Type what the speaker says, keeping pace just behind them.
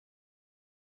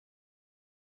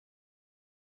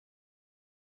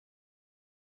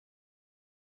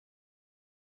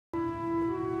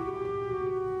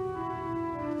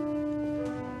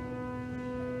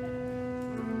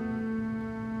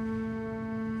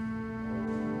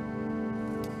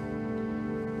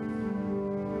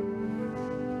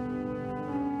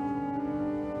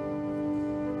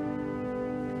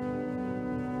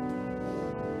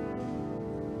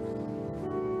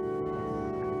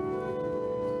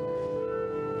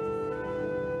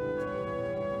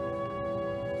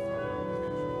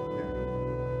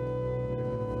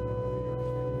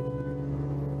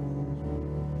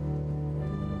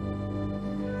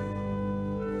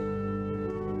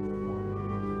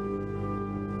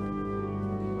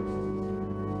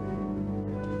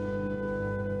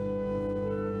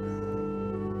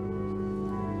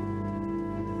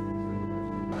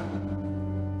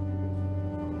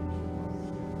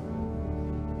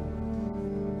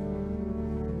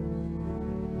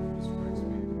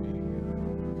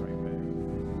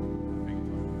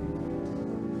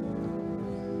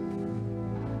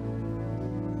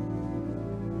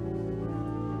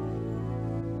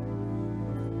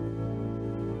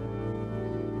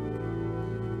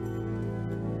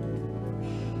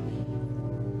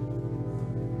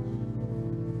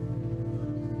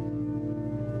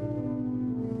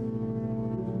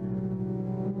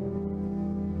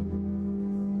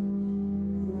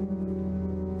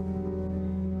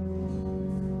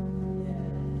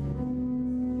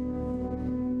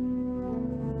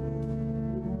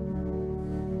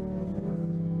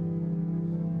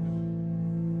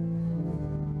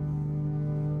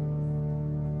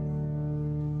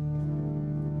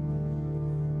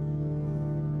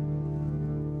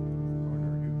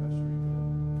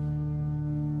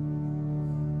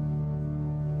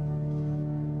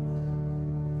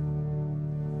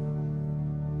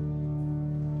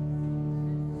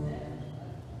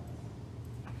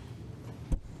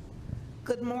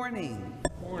Good morning.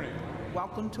 Morning.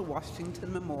 Welcome to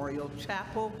Washington Memorial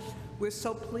Chapel. We're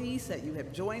so pleased that you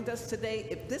have joined us today.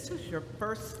 If this is your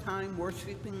first time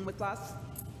worshiping with us,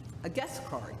 a guest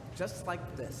card just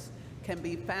like this can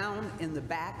be found in the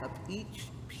back of each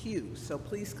pew. So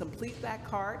please complete that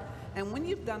card, and when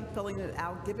you've done filling it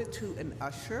out, give it to an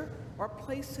usher or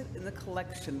place it in the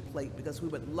collection plate, because we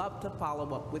would love to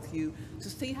follow up with you to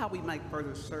see how we might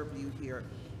further serve you here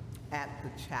at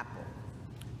the chapel.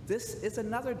 This is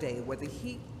another day where the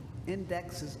heat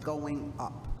index is going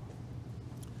up.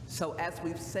 So as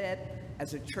we've said,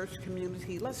 as a church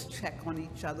community, let's check on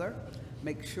each other.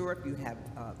 Make sure if you have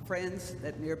friends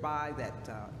that nearby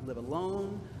that live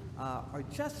alone or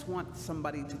just want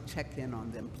somebody to check in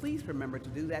on them, please remember to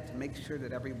do that to make sure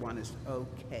that everyone is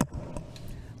okay.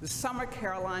 The Summer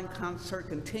Caroline concert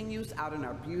continues out in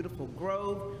our beautiful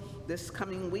grove this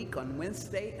coming week on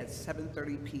Wednesday at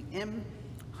 7:30 p.m.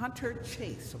 Hunter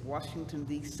Chase of Washington,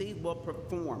 D.C. will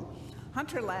perform.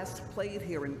 Hunter last played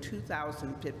here in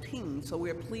 2015, so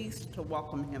we're pleased to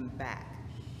welcome him back.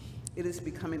 It is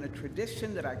becoming a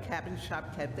tradition that our Cabin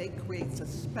Shop Cafe creates a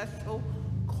special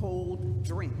cold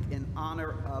drink in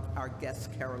honor of our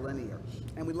guest Carolinier,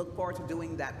 and we look forward to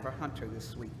doing that for Hunter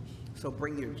this week. So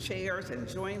bring your chairs and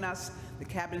join us. The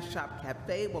Cabin Shop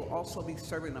Cafe will also be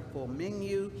serving a full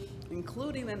menu,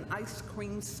 including an ice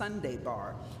cream sundae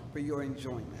bar for your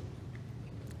enjoyment.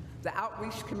 The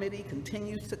Outreach Committee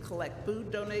continues to collect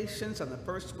food donations on the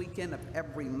first weekend of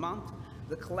every month.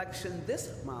 The collection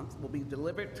this month will be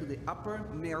delivered to the Upper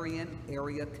Marion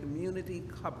Area Community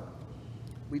Cupboard.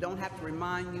 We don't have to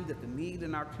remind you that the need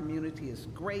in our community is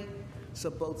great, so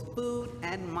both food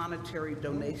and monetary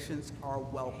donations are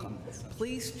welcome.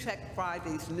 Please check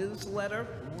Friday's newsletter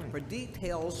for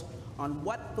details on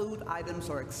what food items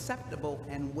are acceptable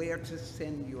and where to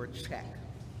send your check.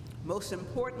 Most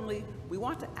importantly, we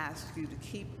want to ask you to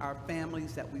keep our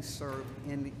families that we serve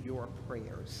in your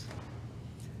prayers.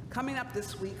 Coming up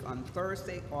this week on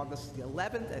Thursday, August the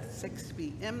 11th at 6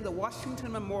 p.m., the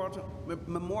Washington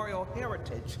Memorial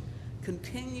Heritage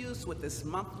continues with this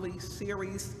monthly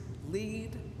series,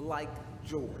 Lead Like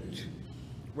George,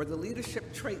 where the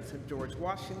leadership traits of George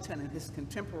Washington and his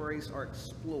contemporaries are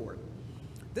explored.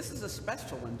 This is a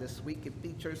special one this week. It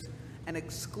features an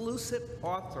exclusive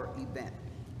author event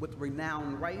with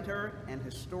renowned writer and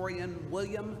historian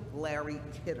William Larry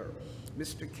Kidder.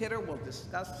 Mr. Kidder will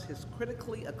discuss his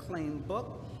critically acclaimed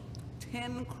book,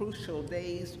 10 Crucial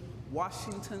Days,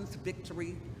 Washington's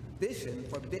Vision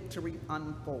for Victory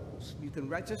Unfolds. You can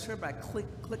register by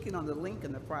clicking on the link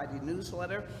in the Friday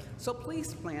newsletter, so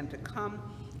please plan to come.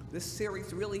 This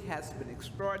series really has been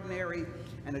extraordinary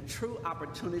and a true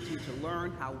opportunity to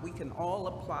learn how we can all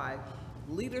apply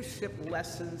leadership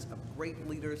lessons of great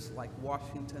leaders like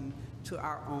Washington to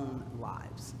our own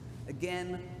lives.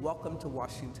 Again, welcome to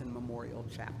Washington Memorial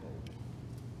Chapel.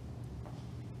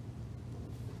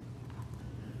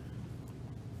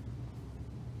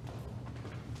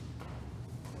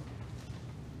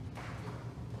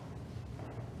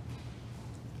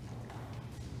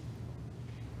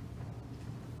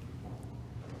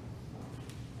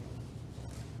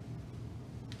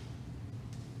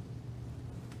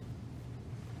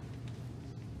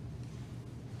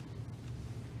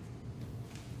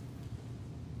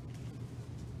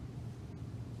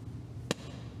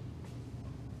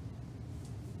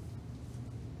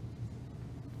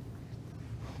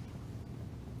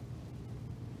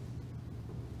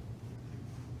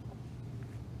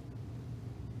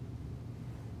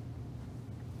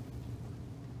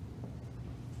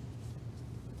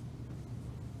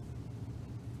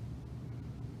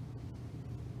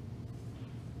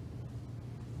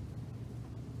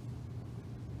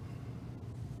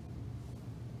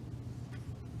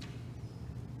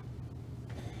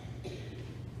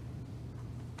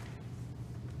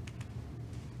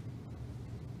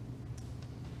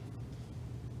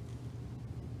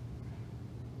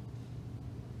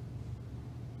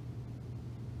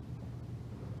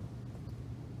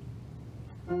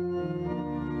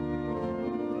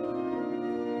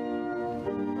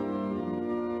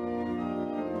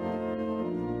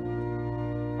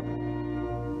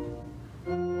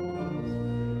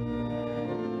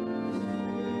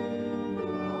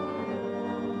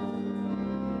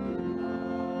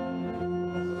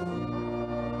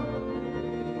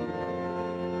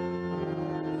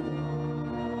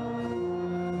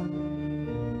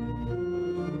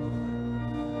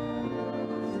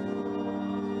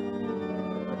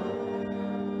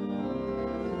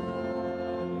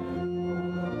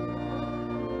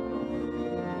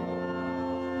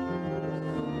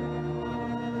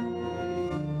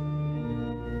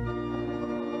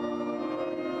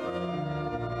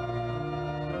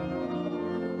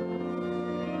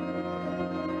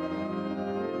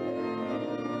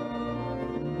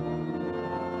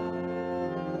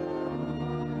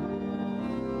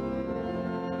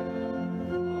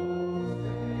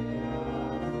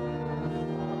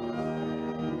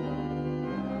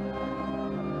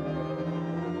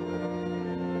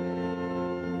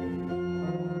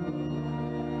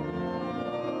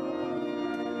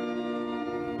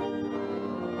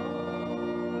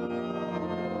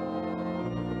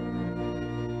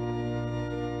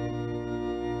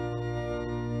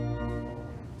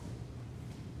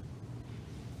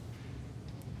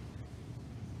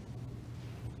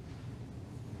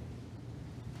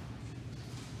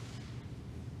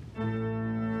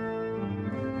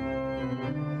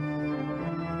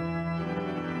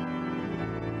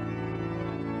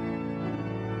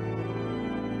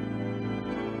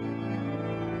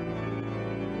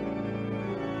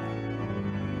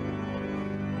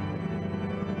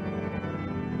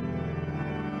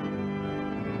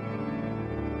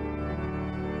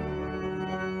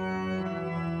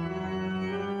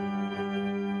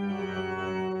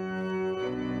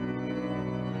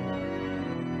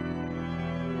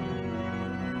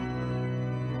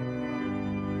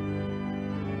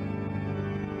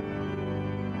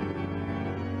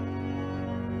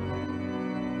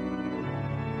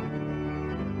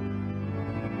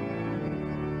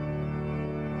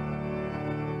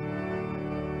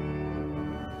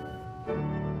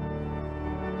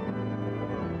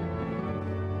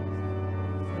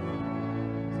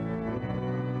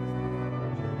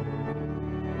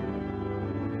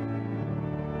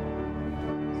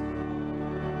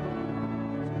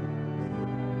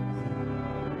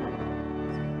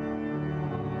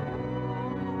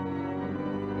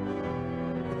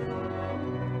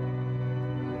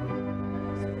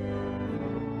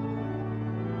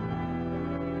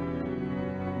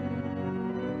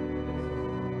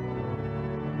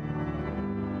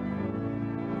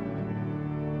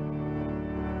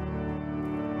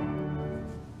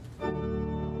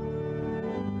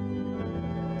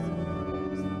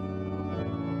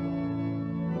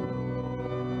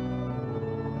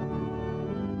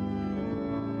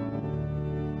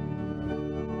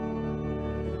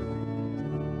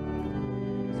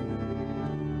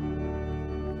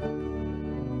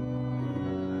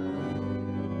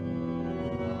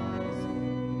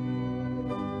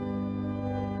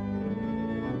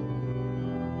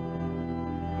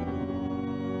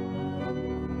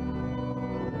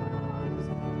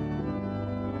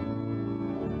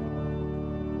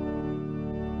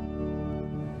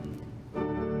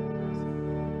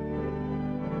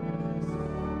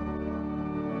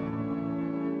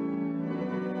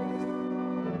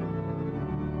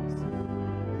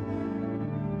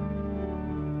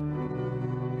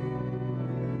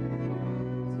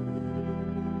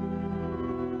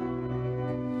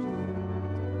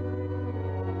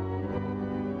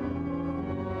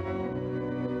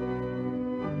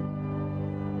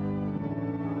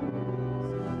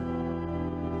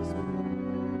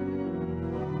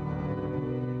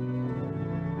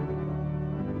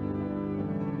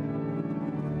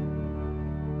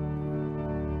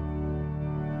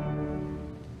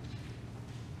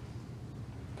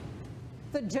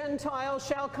 The Gentiles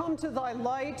shall come to thy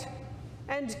light,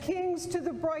 and kings to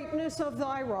the brightness of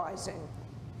thy rising.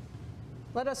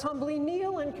 Let us humbly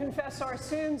kneel and confess our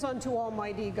sins unto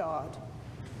Almighty God.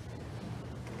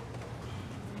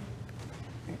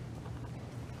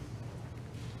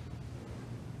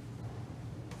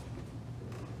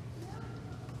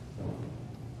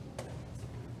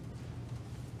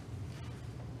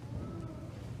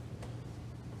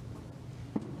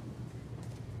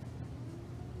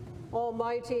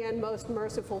 Almighty and most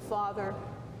merciful Father,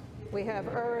 we have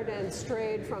erred and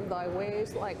strayed from thy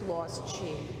ways like lost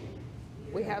sheep.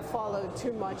 We have followed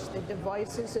too much the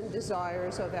devices and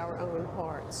desires of our own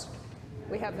hearts.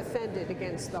 We have offended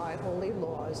against thy holy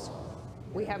laws.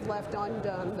 We have left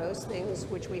undone those things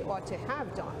which we ought to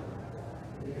have done.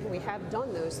 We have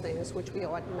done those things which we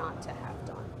ought not to have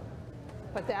done.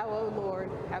 But thou, O Lord,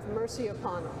 have mercy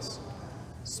upon us.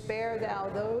 Spare thou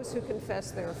those who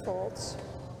confess their faults.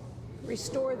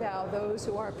 Restore thou those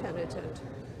who are penitent,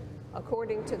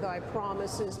 according to thy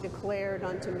promises declared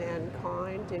unto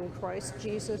mankind in Christ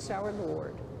Jesus our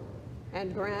Lord.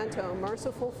 And grant, O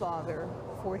merciful Father,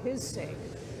 for his sake,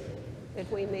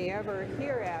 that we may ever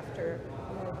hereafter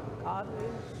live a godly,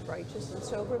 righteous, and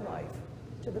sober life,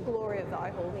 to the glory of thy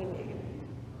holy name.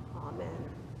 Amen.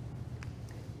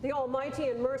 The Almighty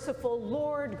and merciful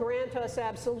Lord grant us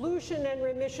absolution and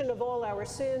remission of all our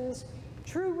sins,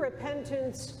 true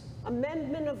repentance,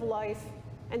 amendment of life,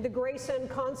 and the grace and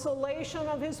consolation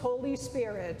of his Holy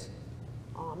Spirit.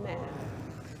 Amen.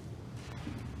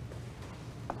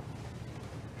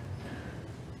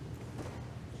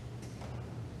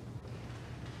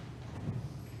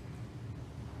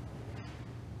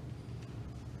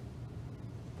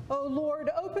 O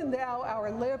Lord, open thou our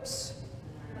lips,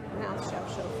 mouth shall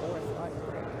show forth thy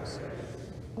praise.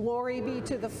 Glory be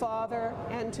to the Father,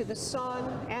 and to the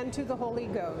Son, and to the Holy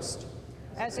Ghost,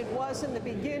 as it was in the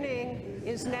beginning,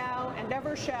 is now, and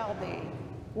ever shall be,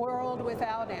 world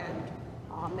without end.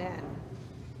 Amen.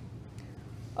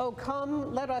 O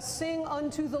come, let us sing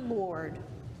unto the Lord.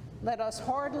 Let us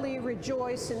heartily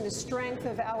rejoice in the strength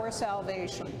of our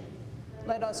salvation.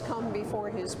 Let us come before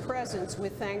his presence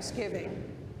with thanksgiving,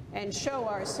 and show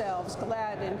ourselves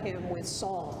glad in him with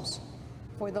psalms.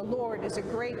 For the Lord is a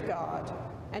great God,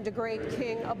 and a great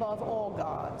King above all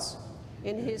gods.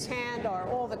 In his hand are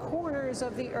all the corners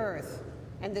of the earth,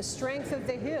 and the strength of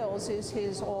the hills is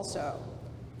his also.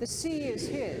 The sea is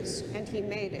his, and he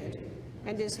made it,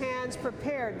 and his hands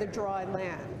prepared the dry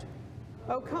land.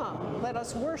 O come, let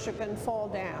us worship and fall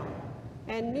down,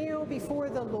 and kneel before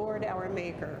the Lord our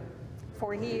Maker.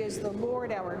 For he is the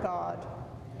Lord our God,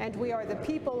 and we are the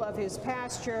people of his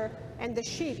pasture, and the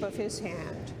sheep of his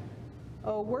hand.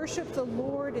 O worship the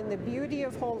Lord in the beauty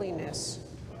of holiness.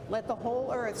 Let the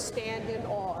whole earth stand in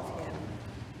awe of him.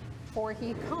 For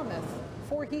he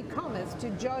cometh to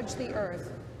judge the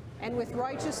earth, and with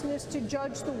righteousness to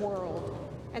judge the world,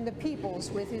 and the peoples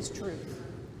with his truth.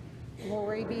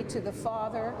 Glory be to the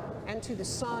Father, and to the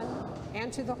Son,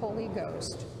 and to the Holy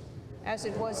Ghost, as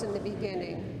it was in the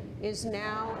beginning, is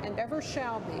now, and ever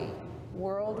shall be,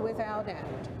 world without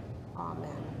end.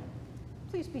 Amen.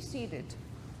 Please be seated.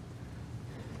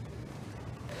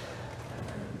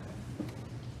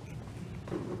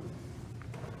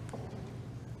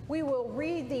 We will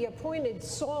read the appointed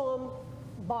psalm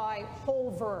by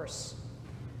whole verse.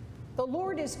 The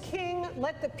Lord is king,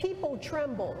 let the people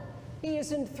tremble. He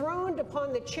is enthroned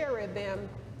upon the cherubim,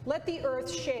 let the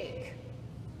earth shake.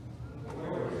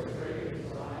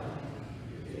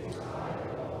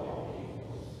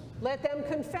 Let them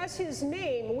confess his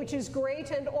name, which is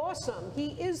great and awesome. He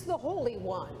is the Holy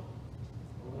One.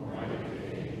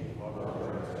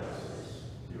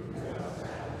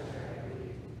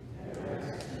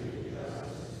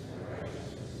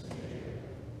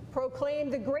 Proclaim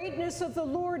the greatness of the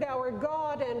Lord our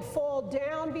God and fall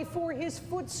down before his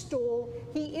footstool.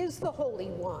 He is the Holy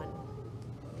One.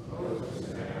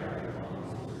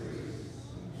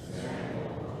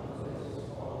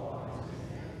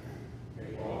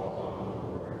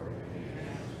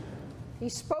 He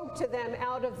spoke to them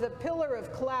out of the pillar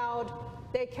of cloud.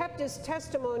 They kept his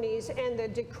testimonies and the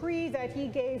decree that he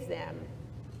gave them.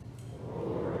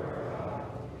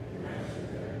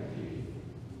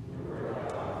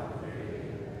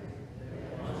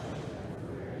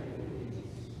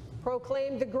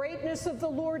 Proclaim the greatness of the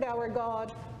Lord our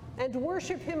God, and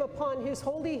worship him upon his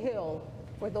holy hill,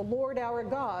 for the Lord our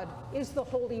God is the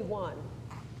Holy One.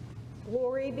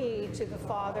 Glory be to the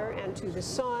Father, and to the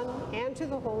Son, and to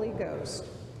the Holy Ghost,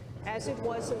 as it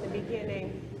was in the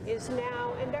beginning, is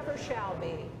now, and ever shall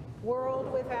be,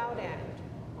 world without end.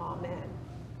 Amen.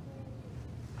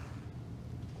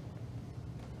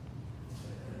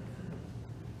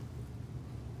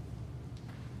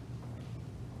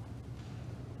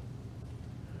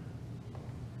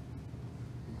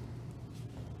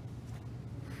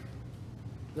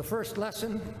 The first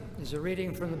lesson is a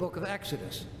reading from the book of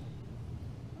Exodus.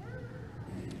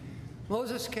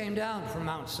 Moses came down from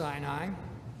Mount Sinai.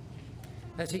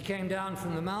 As he came down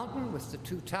from the mountain with the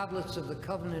 2 tablets of the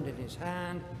covenant in his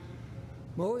hand,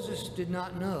 Moses did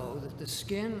not know that the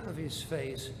skin of his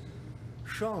face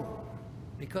shone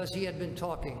because he had been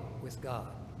talking with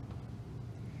God.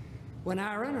 When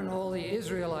Aaron and all the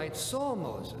Israelites saw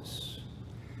Moses,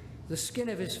 the skin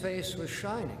of his face was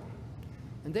shining,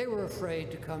 and they were afraid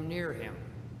to come near him.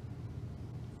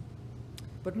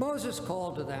 But Moses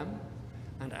called to them,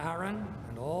 and Aaron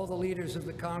and all the leaders of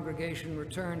the congregation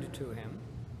returned to him,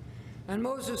 and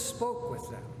Moses spoke with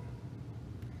them.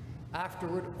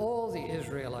 Afterward, all the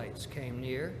Israelites came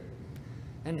near,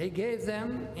 and he gave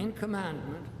them in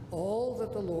commandment all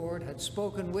that the Lord had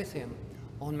spoken with him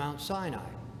on Mount Sinai.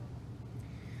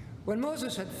 When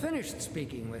Moses had finished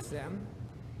speaking with them,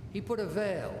 he put a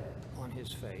veil on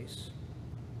his face.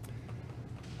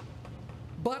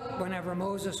 But whenever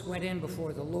Moses went in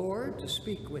before the Lord to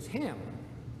speak with him,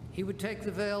 he would take the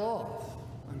veil off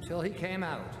until he came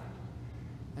out.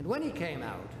 And when he came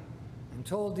out and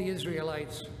told the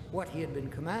Israelites what he had been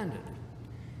commanded,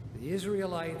 the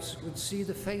Israelites would see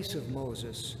the face of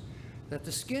Moses, that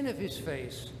the skin of his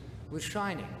face was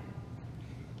shining.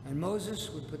 And Moses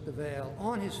would put the veil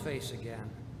on his face again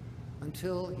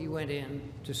until he went in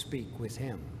to speak with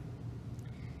him.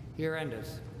 Here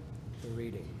endeth the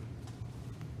reading.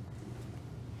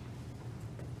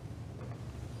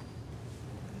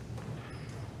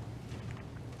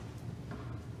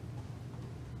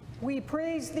 We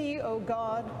praise thee, O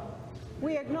God.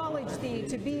 We acknowledge thee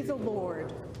to be the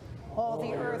Lord. All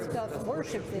the earth doth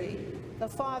worship thee, the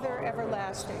Father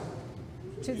everlasting.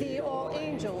 To thee all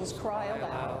angels cry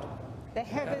aloud, the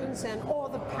heavens and all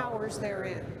the powers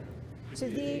therein. To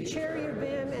thee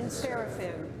cherubim and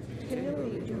seraphim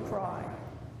continually do cry,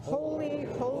 Holy,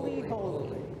 holy,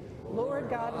 holy, Lord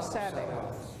God of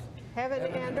Sabaoth.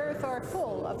 Heaven and earth are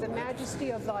full of the majesty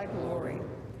of thy glory.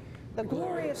 The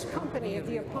glorious company of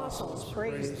the apostles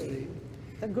praise thee.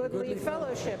 The goodly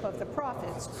fellowship of the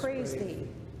prophets praise thee.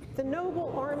 The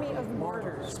noble army of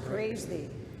martyrs praise thee.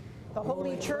 The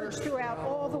holy church throughout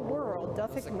all the world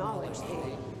doth acknowledge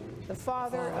thee, the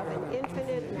Father of an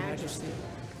infinite majesty,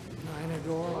 I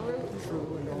adore the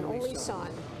true and only Son,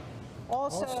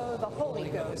 also the Holy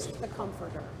Ghost, the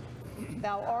Comforter.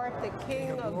 Thou art the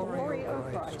King of glory, O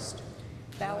Christ.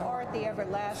 Thou art the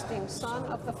everlasting Son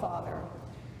of the Father.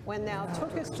 When thou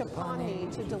tookest upon thee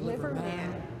to deliver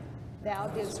man, thou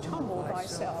didst humble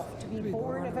thyself to be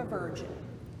born of a virgin.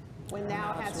 When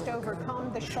thou hadst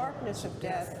overcome the sharpness of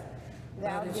death,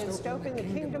 thou didst open the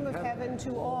kingdom of heaven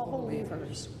to all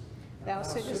believers. Thou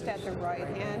sittest at the right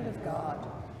hand of God,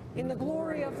 in the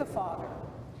glory of the Father.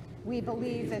 We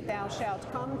believe that thou shalt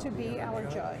come to be our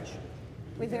judge.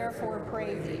 We therefore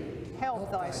pray thee,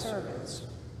 help thy servants,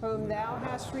 whom thou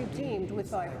hast redeemed with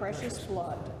thy precious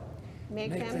blood.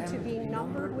 Make them to be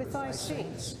numbered with thy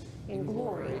saints in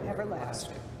glory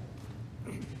everlasting.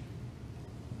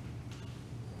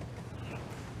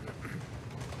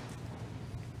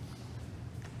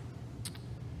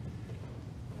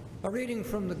 A reading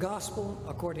from the Gospel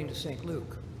according to St.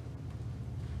 Luke.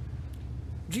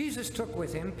 Jesus took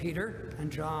with him Peter and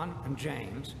John and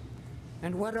James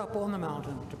and went up on the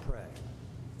mountain to pray.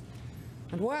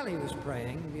 And while he was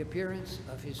praying, the appearance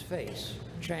of his face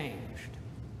changed,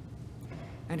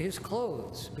 and his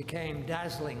clothes became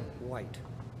dazzling white.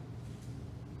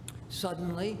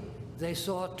 Suddenly, they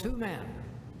saw 2 men,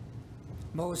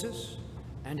 Moses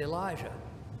and Elijah,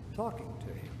 talking to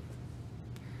him.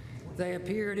 They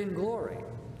appeared in glory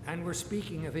and were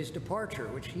speaking of his departure,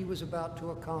 which he was about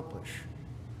to accomplish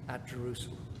at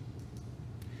Jerusalem.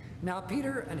 Now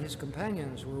Peter and his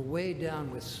companions were weighed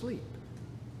down with sleep.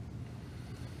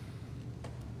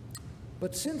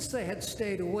 But since they had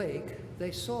stayed awake,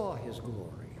 they saw his glory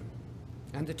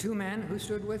and the 2 men who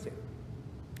stood with him.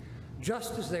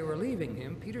 Just as they were leaving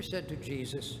him, Peter said to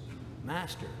Jesus,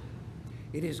 Master,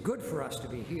 it is good for us to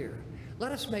be here.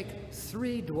 Let us make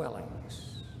 3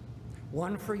 dwellings,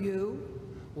 one for you,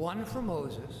 one for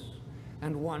Moses,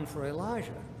 and one for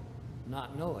Elijah,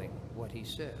 not knowing what he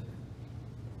said.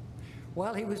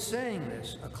 While he was saying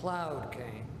this, a cloud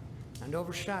came and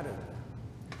overshadowed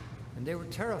them, and they were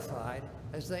terrified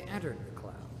as they entered the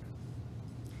cloud.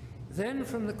 Then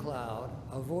from the cloud,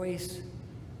 a voice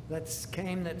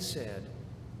came that said,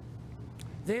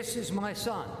 This is my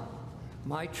Son,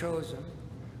 my chosen.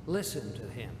 Listen to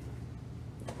him.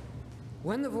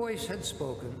 When the voice had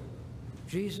spoken,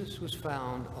 Jesus was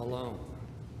found alone.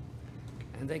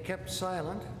 And they kept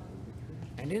silent,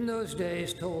 and in those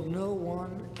days told no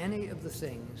one any of the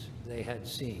things they had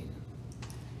seen.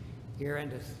 Here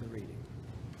endeth the reading.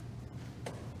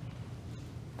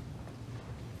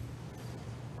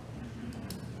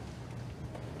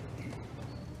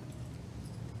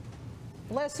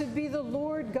 Blessed be the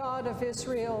Lord God of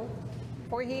Israel,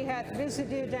 for he hath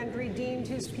visited and redeemed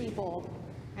his people,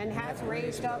 and hath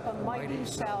raised up a mighty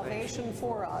salvation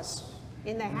for us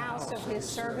in the house of his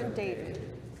servant David,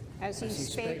 as he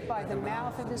spake by the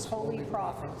mouth of his holy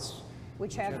prophets,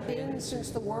 which have been since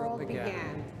the world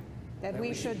began, that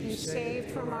we should be saved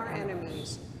from our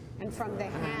enemies and from the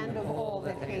hand of all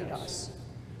that hate us,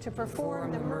 to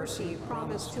perform the mercy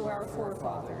promised to our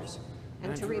forefathers,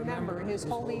 and to remember his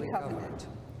holy covenant,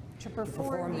 to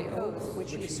perform the oath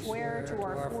which he sware to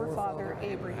our forefather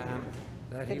Abraham,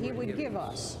 that he would give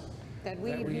us, that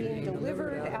we, being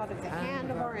delivered out of the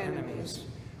hand of our enemies,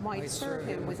 might serve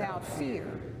him without fear,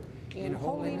 in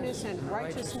holiness and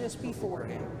righteousness before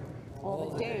him, all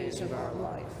the days of our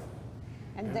life.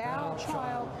 And thou,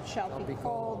 child, shalt be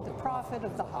called the prophet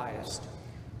of the highest,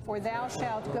 for thou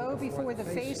shalt go before the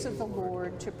face of the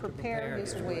Lord to prepare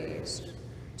his ways,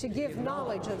 to give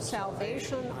knowledge of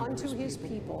salvation unto his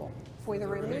people for the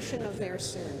remission of their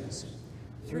sins,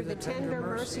 through the tender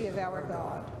mercy of our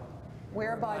God,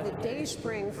 whereby the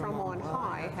dayspring from on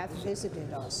high hath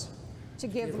visited us, to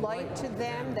give light to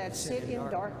them that sit in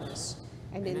darkness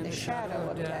and in the shadow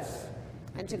of death,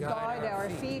 and to guide our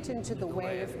feet into the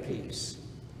way of peace.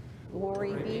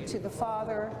 Glory be to the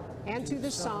Father, and to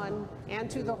the Son, and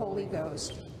to the Holy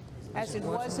Ghost, as it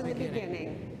was in the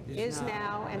beginning, is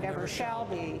now, and ever shall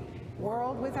be,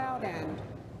 world without end.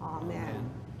 Amen.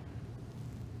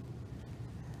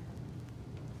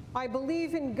 I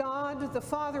believe in God, the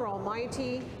Father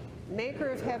Almighty, maker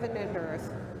of heaven and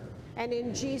earth, and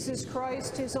in Jesus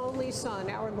Christ, his only Son,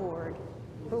 our Lord,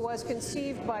 who was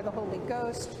conceived by the Holy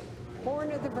Ghost,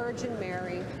 born of the Virgin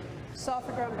Mary,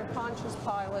 suffered under Pontius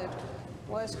Pilate,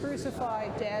 was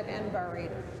crucified, dead, and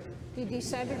buried. He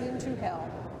descended into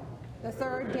hell. The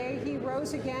third day he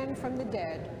rose again from the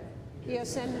dead. He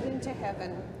ascended into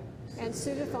heaven, and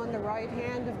sitteth on the right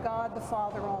hand of God the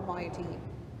Father Almighty.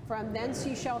 From thence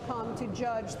he shall come to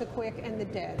judge the quick and the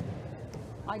dead.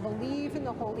 I believe in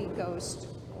the Holy Ghost,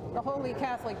 the Holy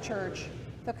Catholic Church,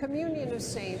 the communion of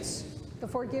saints, the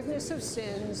forgiveness of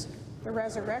sins, the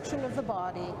resurrection of the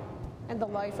body, and the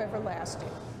life everlasting.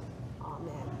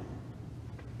 Amen.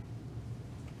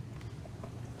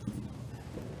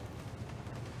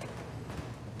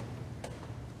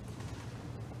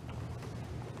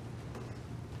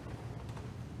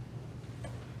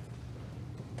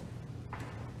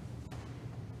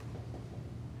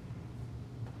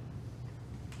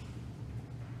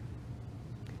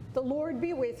 The Lord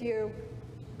be with you.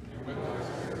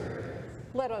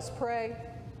 Let us pray.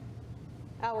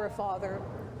 Our Father,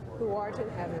 who art in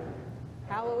heaven,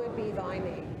 hallowed be thy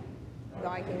name.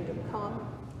 Thy kingdom come,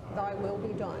 thy will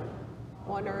be done,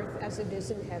 on earth as it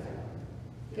is in heaven.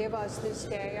 Give us this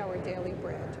day our daily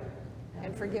bread,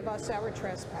 and forgive us our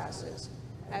trespasses,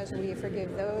 as we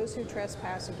forgive those who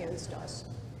trespass against us.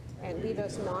 And lead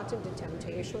us not into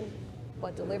temptation,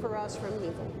 but deliver us from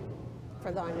evil.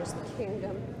 For thine is the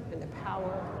kingdom, and the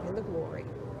power, and the glory,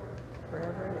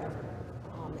 forever and ever.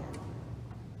 Amen.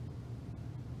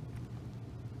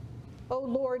 O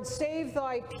Lord, save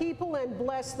thy people and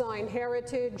bless thine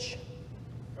heritage.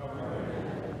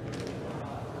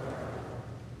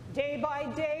 Day by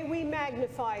day we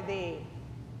magnify thee.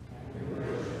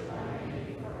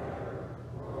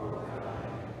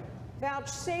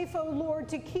 Vouchsafe, O Lord,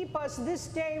 to keep us this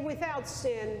day without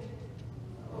sin.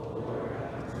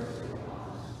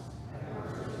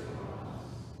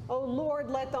 O Lord,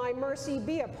 let thy mercy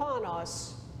be upon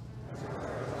us.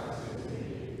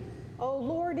 O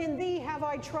Lord, in thee have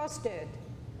I trusted.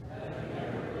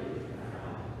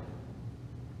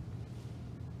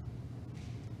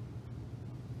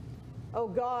 O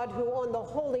God, who on the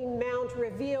holy mount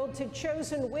revealed to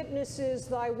chosen witnesses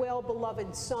thy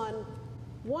well-beloved Son,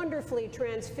 wonderfully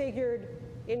transfigured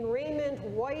in raiment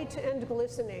white and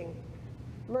glistening,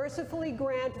 mercifully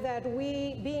grant that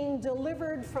we, being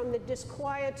delivered from the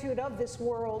disquietude of this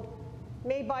world,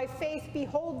 may by faith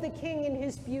behold the King in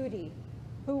his beauty,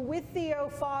 who with thee, O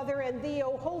Father, and thee,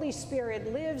 O Holy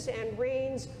Spirit, lives and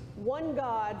reigns, one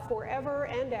God, forever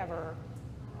and ever.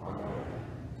 Amen.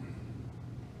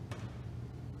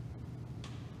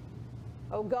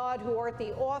 O God, who art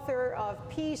the author of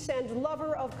peace and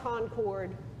lover of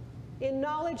concord, in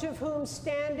knowledge of whom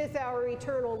standeth our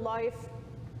eternal life,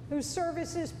 whose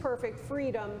service is perfect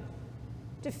freedom,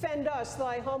 defend us,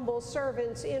 thy humble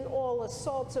servants, in all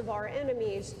assaults of our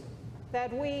enemies,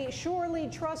 that we, surely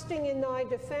trusting in thy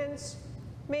defense,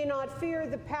 may not fear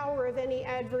the power of any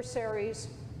adversaries,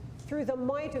 through the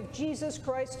might of Jesus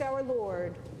Christ our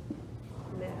Lord.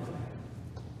 Amen.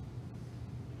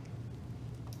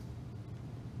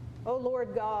 O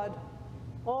Lord God,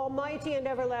 almighty and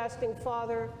everlasting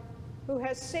Father, who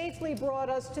has safely brought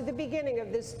us to the beginning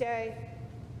of this day,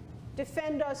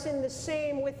 defend us in the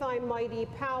same with thy mighty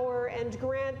power, and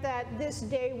grant that this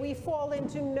day we fall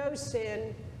into no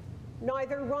sin,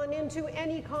 neither run into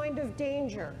any kind of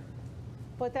danger,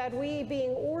 but that we, being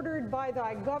ordered by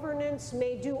thy governance,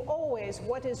 may do always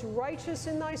what is righteous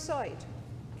in thy sight.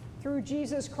 Through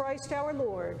Jesus Christ our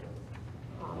Lord.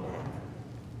 Amen.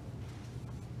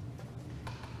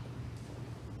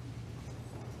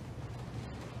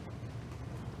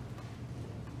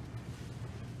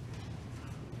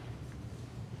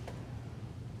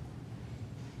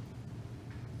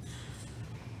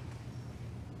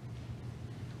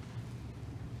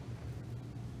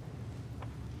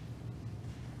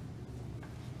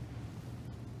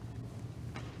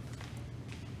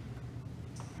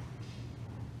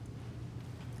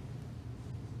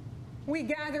 We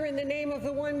gather in the name of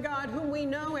the one God whom we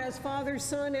know as Father,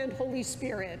 Son, and Holy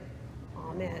Spirit.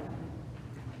 Amen.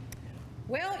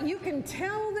 Well, you can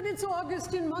tell that it's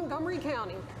August in Montgomery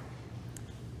County.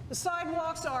 The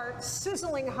sidewalks are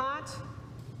sizzling hot.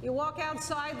 You walk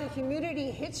outside, the humidity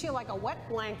hits you like a wet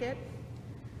blanket.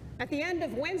 At the end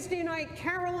of Wednesday night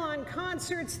carillon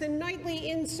concerts, the nightly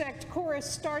insect chorus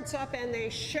starts up and they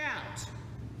shout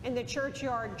in the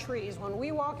churchyard trees. When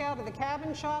we walk out of the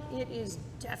cabin shop, it is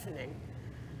deafening.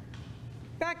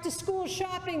 Back to school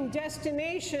shopping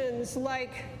destinations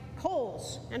like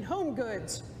Kohl's and Home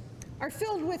Goods are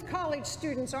filled with college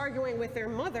students arguing with their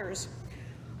mothers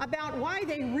about why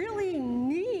they really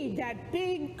need that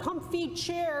big, comfy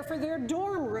chair for their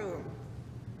dorm room.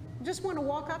 I just want to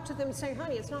walk up to them and say,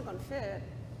 honey, it's not going to fit.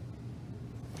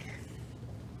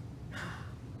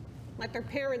 Let their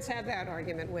parents have that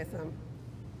argument with them.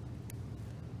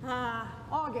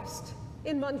 August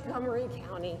in Montgomery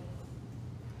County.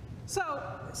 So,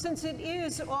 since it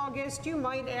is August, you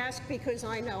might ask, because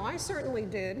I know I certainly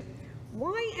did,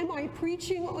 why am I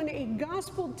preaching on a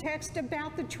gospel text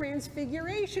about the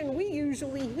Transfiguration? We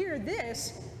usually hear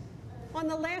this on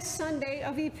the last Sunday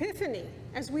of Epiphany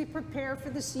as we prepare for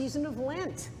the season of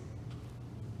Lent.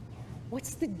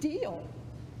 What's the deal?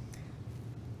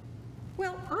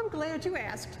 Well, I'm glad you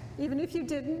asked. Even if you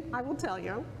didn't, I will tell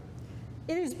you.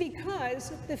 It is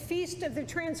because the Feast of the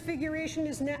Transfiguration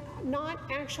is not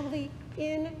actually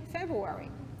in February,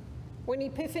 when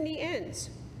Epiphany ends.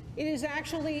 It is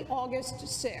actually August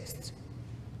 6th.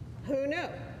 Who knew?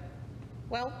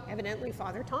 Well, evidently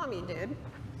Father Tommy did.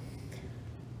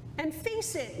 And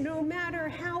face it, no matter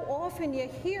how often you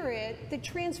hear it, the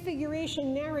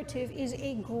Transfiguration narrative is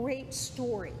a great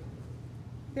story.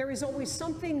 There is always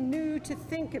something new to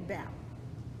think about.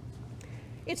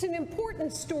 It's an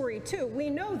important story, too.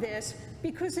 We know this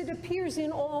because it appears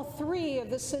in all three of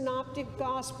the synoptic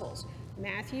Gospels,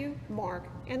 Matthew, Mark,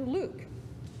 and Luke.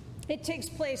 It takes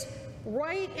place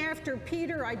right after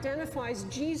Peter identifies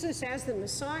Jesus as the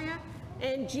Messiah,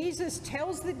 and Jesus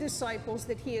tells the disciples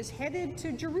that he is headed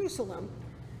to Jerusalem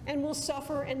and will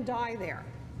suffer and die there.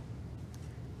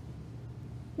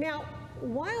 Now,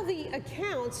 while the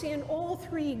accounts in all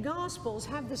three Gospels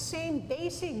have the same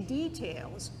basic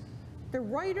details, the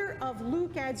writer of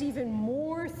Luke adds even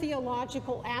more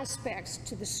theological aspects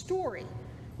to the story.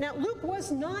 Now, Luke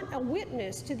was not a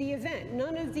witness to the event.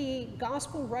 None of the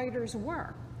Gospel writers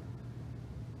were.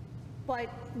 But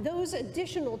those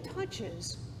additional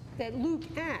touches that Luke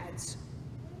adds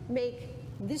make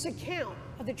this account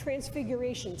of the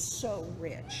Transfiguration so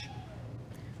rich.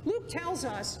 Luke tells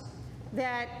us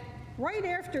that right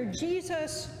after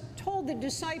Jesus told the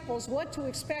disciples what to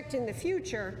expect in the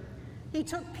future, he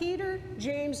took Peter,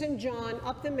 James, and John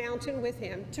up the mountain with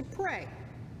him to pray.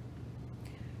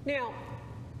 Now,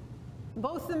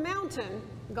 both the mountain,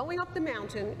 going up the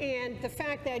mountain, and the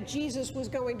fact that Jesus was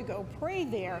going to go pray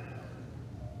there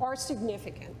are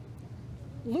significant.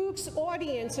 Luke's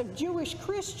audience of Jewish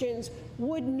Christians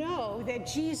would know that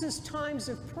Jesus' times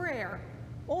of prayer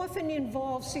often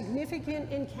involve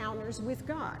significant encounters with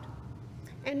God.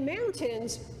 And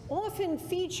mountains often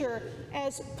feature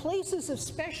as places of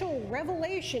special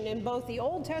revelation in both the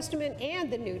Old Testament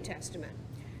and the New Testament.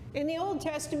 In the Old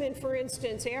Testament, for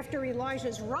instance, after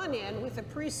Elijah's run-in with the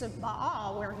priests of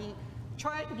Baal, where he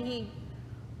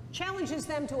challenges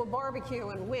them to a barbecue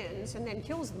and wins and then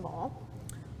kills them all,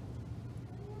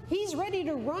 he's ready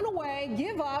to run away,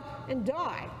 give up, and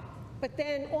die. But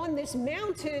then on this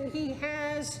mountain, he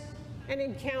has an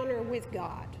encounter with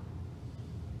God.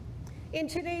 In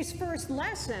today's first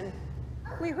lesson,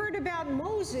 We heard about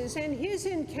Moses and his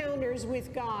encounters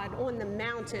with God on the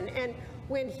mountain. And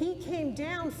when he came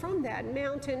down from that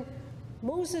mountain,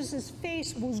 Moses'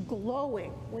 face was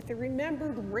glowing with the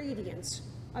remembered radiance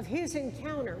of his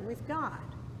encounter with God.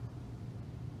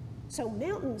 So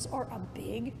mountains are a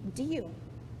big deal.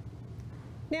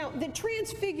 Now, the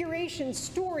Transfiguration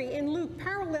story in Luke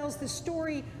parallels the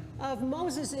story of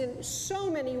Moses in so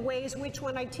many ways, which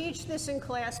when I teach this in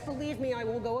class, believe me, I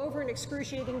will go over in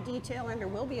excruciating detail and there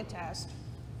will be a test.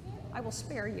 I will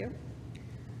spare you.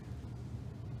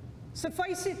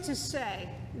 Suffice it to say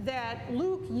that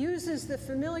Luke uses the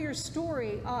familiar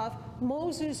story of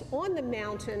Moses on the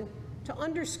mountain to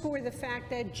underscore the fact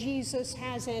that Jesus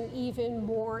has an even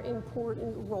more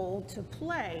important role to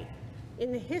play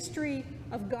in the history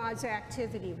of God's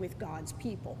activity with God's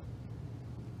people.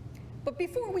 But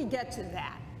before we get to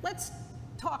that, let's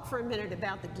talk for a minute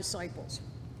about the disciples.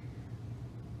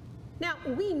 Now,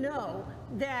 we know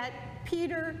that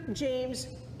Peter, James,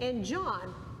 and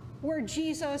John were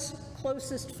Jesus'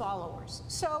 closest followers.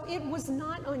 So it was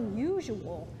not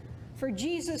unusual for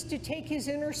Jesus to take his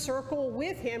inner circle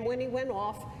with him when he went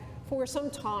off for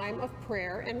some time of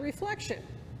prayer and reflection.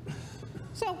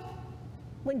 So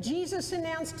when Jesus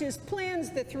announced his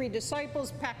plans, the 3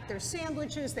 disciples packed their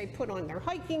sandwiches, they put on their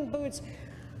hiking boots,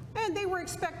 and they were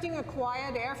expecting a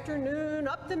quiet afternoon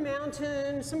up the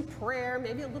mountain, some prayer,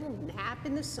 maybe a little nap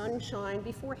in the sunshine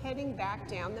before heading back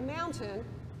down the mountain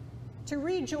to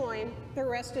rejoin the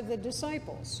rest of the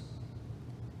disciples.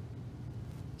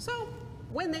 So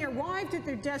when they arrived at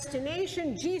their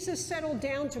destination, Jesus settled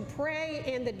down to pray,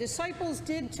 and the disciples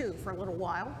did too for a little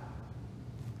while.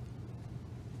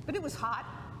 But it was hot,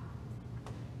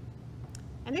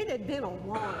 and it had been a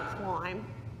long climb.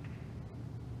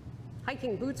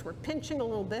 Hiking boots were pinching a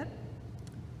little bit.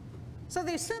 So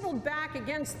they settled back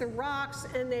against the rocks,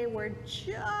 and they were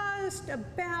just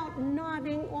about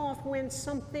nodding off when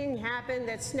something happened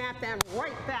that snapped them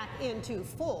right back into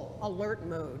full alert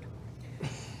mode.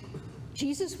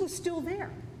 Jesus was still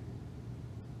there,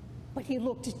 but he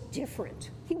looked different.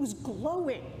 He was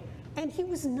glowing. And he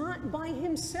was not by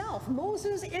himself.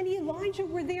 Moses and Elijah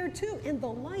were there too. And the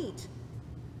light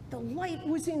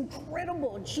was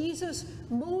incredible. Jesus,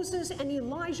 Moses, and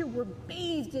Elijah were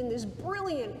bathed in this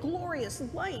brilliant, glorious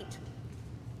light.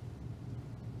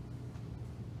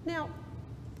 Now,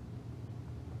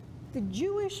 the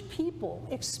Jewish people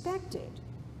expected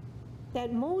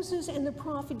that Moses and the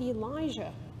prophet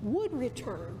Elijah would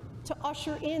return to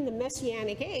usher in the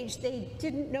Messianic age. They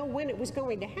didn't know when it was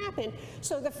going to happen.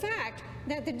 So the fact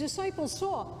that the disciples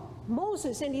saw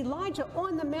Moses and Elijah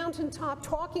on the mountaintop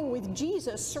talking with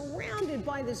Jesus, surrounded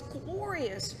by this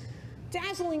glorious,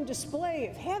 dazzling display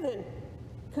of heaven,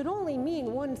 could only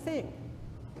mean one thing.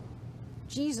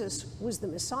 Jesus was the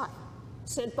Messiah,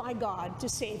 sent by God to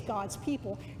save God's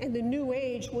people, and the new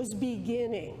age was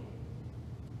beginning.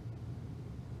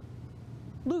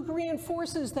 Luke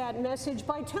reinforces that message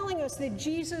by telling us that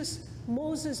Jesus,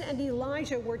 Moses, and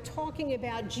Elijah were talking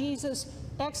about Jesus'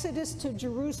 exodus to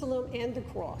Jerusalem and the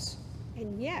cross.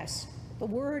 And yes, the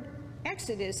word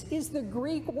exodus is the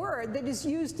Greek word that is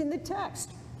used in the text.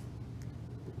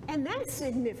 And that's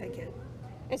significant.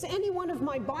 As any one of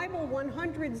my Bible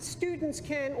 100 students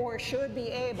can or should be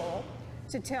able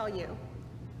to tell you,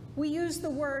 we use the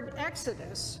word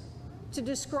exodus to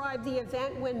describe the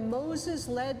event when Moses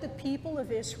led the people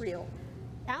of Israel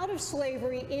out of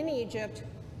slavery in Egypt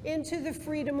into the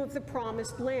freedom of the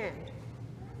promised land.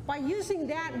 By using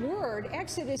that word,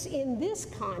 Exodus, in this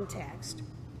context,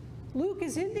 Luke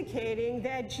is indicating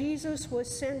that Jesus was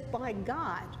sent by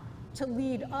God to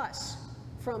lead us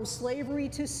from slavery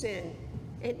to sin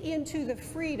and into the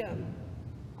freedom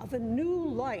of a new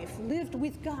life lived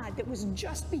with God that was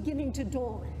just beginning to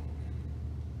dawn.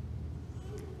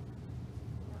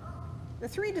 The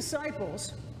 3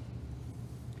 disciples,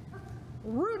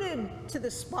 rooted to the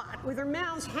spot with their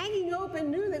mouths hanging open,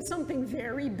 knew that something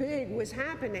very big was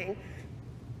happening.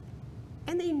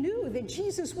 And they knew that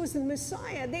Jesus was the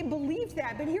Messiah. They believed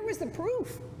that, but here was the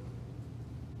proof.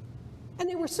 And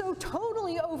they were so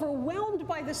totally overwhelmed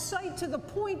by the sight to the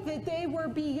point that they were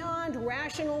beyond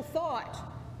rational thought.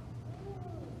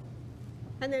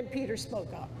 And then Peter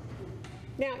spoke up.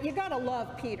 Now, you gotta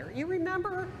love Peter. You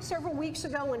remember several weeks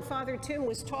ago when Father Tim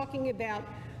was talking about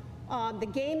the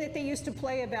game that they used to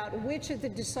play about which of the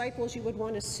disciples you would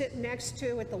want to sit next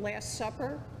to at the Last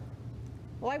Supper?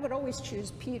 Well, I would always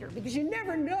choose Peter, because you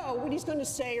never know what he's going to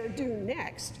say or do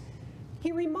next.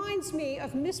 He reminds me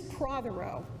of Miss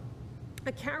Prothero,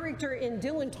 a character in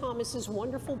Dylan Thomas's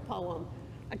wonderful poem,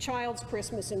 A Child's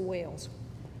Christmas in Wales.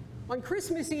 On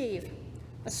Christmas Eve,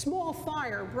 a small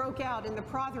fire broke out in the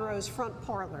Prothero's front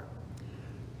parlor.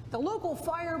 The local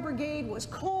fire brigade was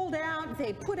called out.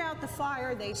 They put out the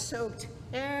fire. They soaked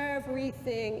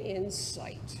everything in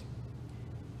sight.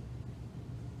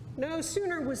 No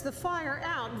sooner was the fire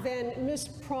out than Miss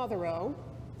Prothero,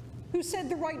 who said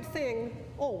the right thing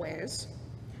always,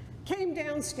 came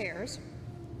downstairs.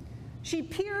 She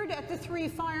peered at the three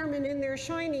firemen in their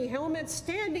shiny helmets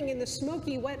standing in the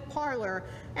smoky, wet parlor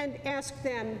and asked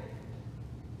them,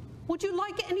 "Would you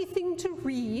like anything to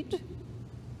read?"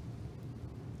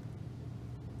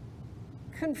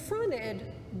 Confronted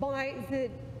by the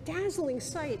dazzling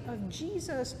sight of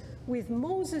Jesus with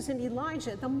Moses and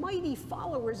Elijah, the mighty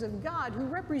followers of God who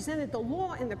represented the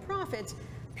law and the prophets,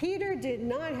 Peter did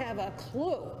not have a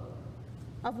clue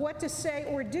of what to say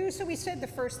or do, so he said the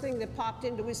first thing that popped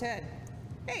into his head.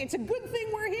 "Hey, it's a good thing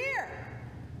we're here.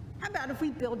 How about if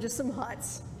we build you some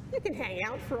huts? You can hang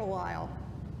out for a while."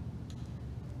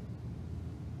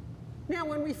 Now,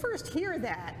 when we first hear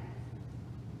that,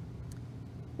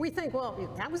 we think, well,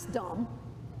 that was dumb.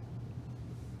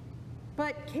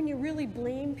 But can you really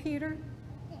blame Peter?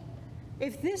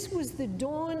 If this was the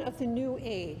dawn of the new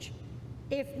age,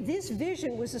 if this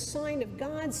vision was a sign of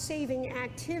God's saving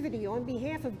activity on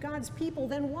behalf of God's people,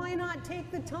 then why not take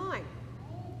the time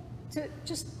to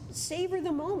just savor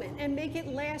the moment and make it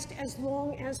last as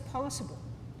long as possible?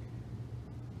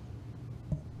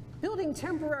 Building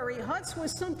temporary huts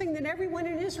was something that everyone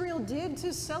in Israel did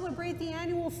to celebrate the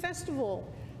annual festival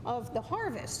of the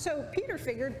harvest. So Peter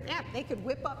figured, they could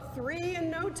whip up 3 in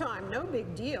no time, no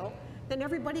big deal. Then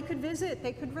everybody could visit,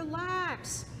 they could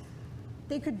relax.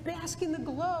 They could bask in the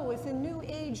glow with the new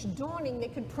age dawning. They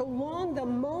could prolong the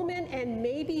moment and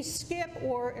maybe skip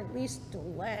or at least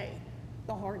delay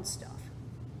the hard stuff.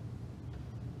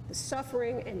 The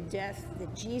suffering and death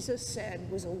that Jesus said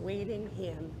was awaiting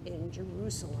him in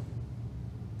Jerusalem.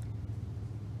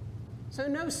 So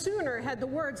no sooner had the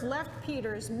words left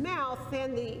Peter's mouth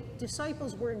than the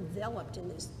disciples were enveloped in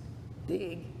this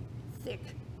big,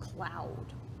 thick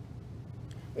cloud.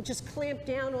 It just clamped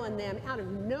down on them out of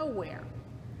nowhere.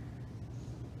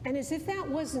 And as if that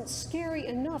wasn't scary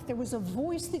enough, there was a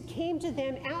voice that came to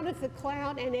them out of the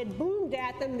cloud and it boomed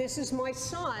at them, "This is my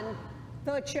son,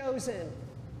 the chosen.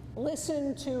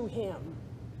 Listen to him."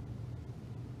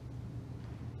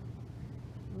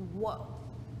 Whoa.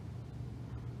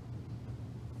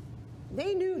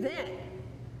 They knew then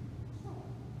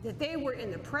that they were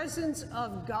in the presence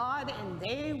of God and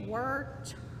they were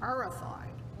terrified.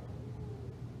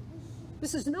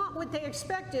 This is not what they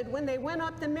expected when they went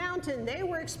up the mountain. They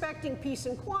were expecting peace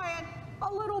and quiet,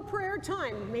 a little prayer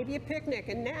time, maybe a picnic,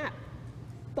 a nap.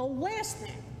 The last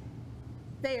thing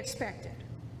they expected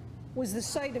was the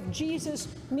sight of Jesus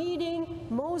meeting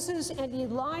Moses and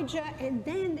Elijah, and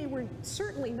then they were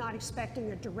certainly not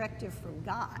expecting a directive from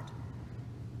God.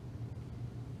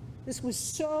 This was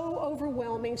so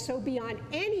overwhelming, so beyond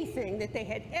anything that they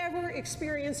had ever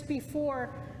experienced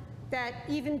before, that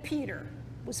even Peter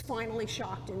was finally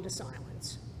shocked into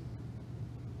silence.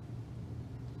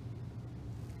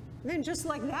 And then just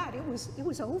like that, it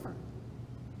was over.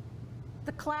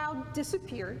 The cloud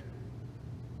disappeared.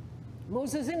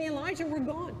 Moses and Elijah were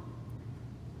gone.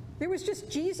 There was just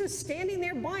Jesus standing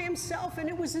there by himself, and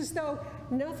it was as though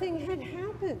nothing had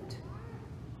happened.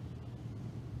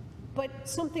 But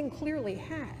something clearly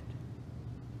had.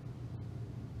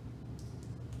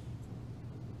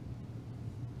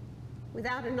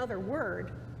 Without another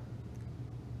word,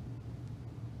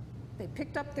 they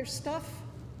picked up their stuff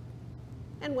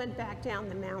and went back down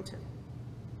the mountain.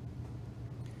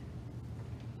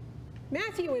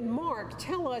 Matthew and Mark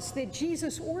tell us that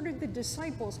Jesus ordered the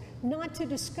disciples not to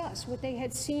discuss what they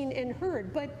had seen and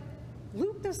heard, but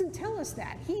Luke doesn't tell us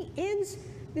that. He ends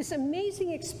this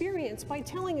amazing experience by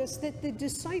telling us that the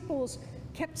disciples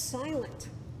kept silent,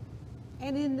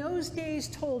 and in those days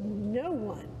told no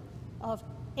one of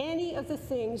any of the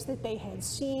things that they had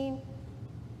seen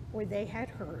or they had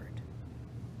heard.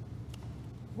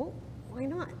 Well, why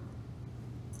not?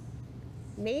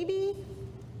 Maybe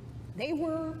they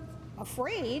were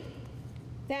afraid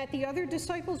that the other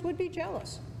disciples would be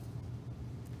jealous.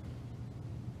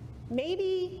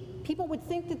 Maybe people would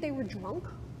think that they were drunk,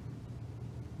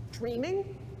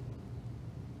 dreaming.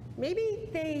 Maybe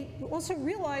they also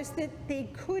realized that they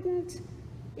couldn't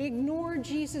ignore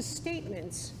Jesus'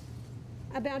 statements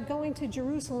about going to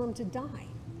Jerusalem to die.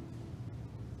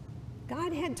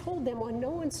 God had told them on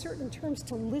no uncertain terms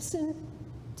to listen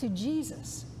to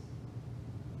Jesus.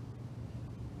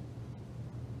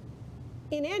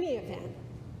 In any event,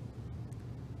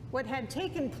 what had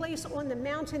taken place on the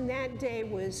mountain that day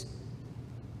was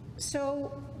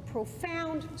so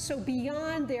profound, so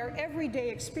beyond their everyday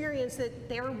experience that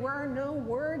there were no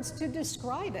words to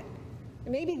describe it.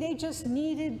 Maybe they just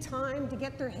needed time to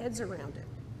get their heads around it.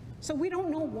 So we don't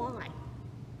know why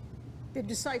the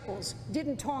disciples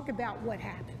didn't talk about what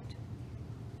happened.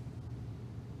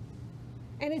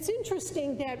 And it's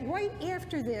interesting that right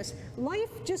after this,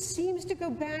 life just seems to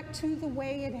go back to the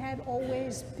way it had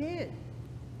always been.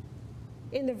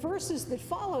 In the verses that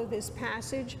follow this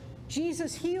passage,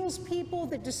 Jesus heals people,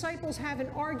 the disciples have an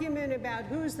argument about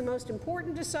who's the most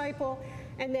important disciple,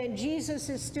 and then Jesus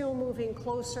is still moving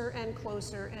closer and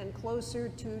closer and closer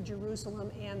to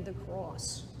Jerusalem and the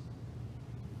cross.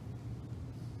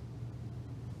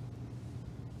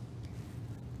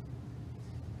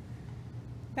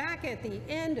 Back at the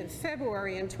end of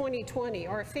February in 2020,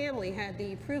 our family had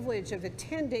the privilege of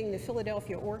attending the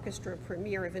Philadelphia Orchestra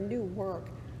premiere of a new work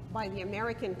by the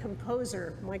American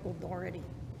composer Michael Dougherty.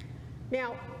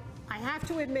 Now, I have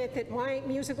to admit that my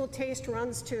musical taste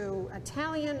runs to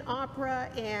Italian opera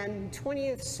and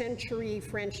 20th century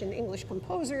French and English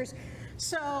composers,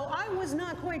 so I was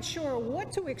not quite sure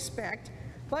what to expect,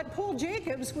 but Paul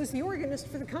Jacobs was the organist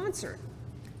for the concert.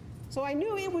 So I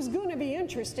knew it was going to be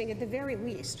interesting at the very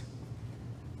least.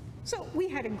 So we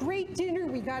had a great dinner.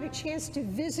 We got a chance to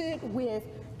visit with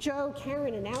Joe,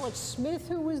 Karen, and Alex Smith,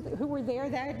 who were there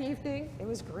that evening. It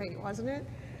was great, wasn't it?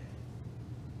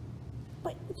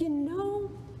 But you know,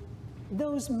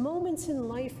 those moments in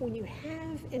life when you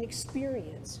have an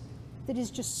experience that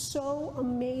is just so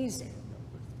amazing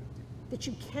that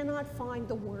you cannot find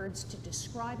the words to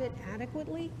describe it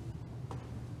adequately?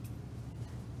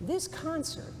 This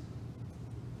concert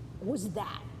was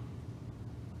that.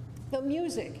 The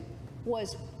music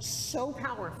was so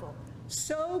powerful,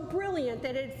 so brilliant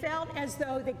that it felt as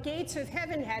though the gates of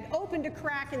heaven had opened a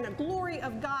crack and the glory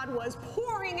of God was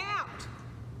pouring out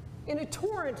in a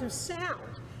torrent of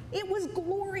sound. It was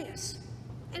glorious.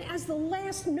 And as the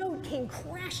last note came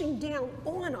crashing down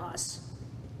on us,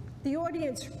 the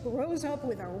audience rose up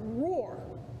with a roar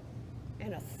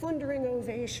and a thundering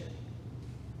ovation.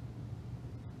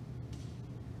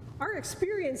 Our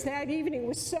experience that evening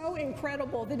was so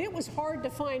incredible that it was hard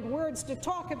to find words to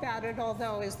talk about it,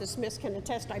 although, as the Smiths can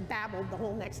attest, I babbled the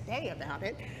whole next day about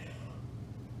it.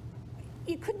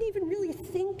 You couldn't even really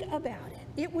think about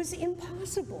it. It was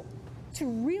impossible to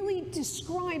really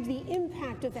describe the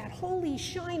impact of that holy,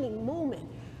 shining moment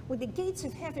when the gates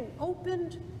of heaven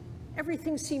opened,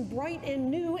 everything seemed bright and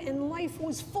new, and life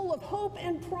was full of hope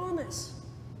and promise.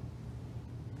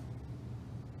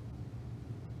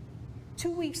 2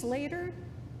 weeks later,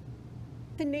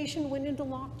 the nation went into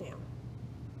lockdown.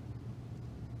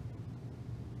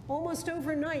 Almost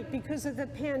overnight, because of the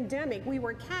pandemic, we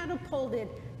were catapulted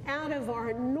out of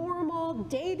our normal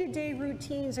day-to-day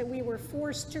routines, and we were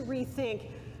forced to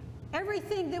rethink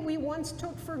everything that we once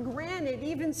took for granted.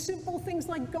 Even simple things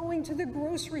like going to the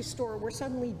grocery store were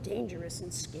suddenly dangerous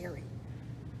and scary,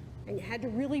 and you had to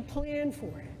really plan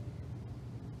for it.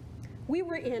 We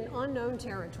were in unknown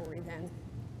territory then.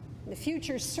 The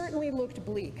future certainly looked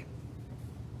bleak.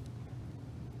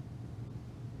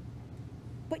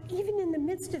 But even in the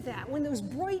midst of that, when those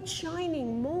bright,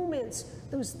 shining moments,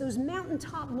 those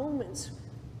mountaintop moments,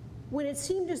 when it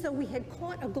seemed as though we had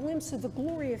caught a glimpse of the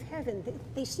glory of heaven,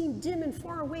 they seemed dim and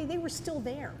far away, they were still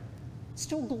there,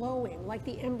 still glowing like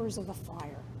the embers of a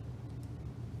fire.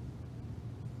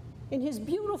 In his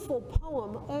beautiful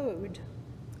poem, Ode,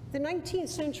 the 19th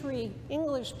century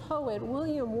English poet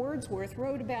William Wordsworth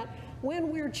wrote about when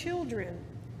we're children,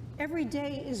 every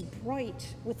day is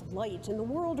bright with light, and the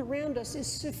world around us is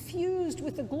suffused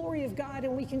with the glory of God,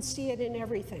 and we can see it in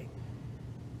everything.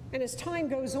 And as time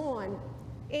goes on,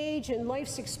 age and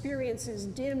life's experiences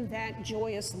dim that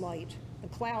joyous light. The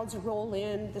clouds roll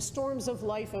in, the storms of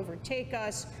life overtake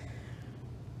us,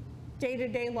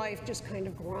 day-to-day life just kind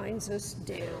of grinds us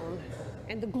down.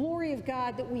 And the glory of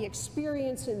God that we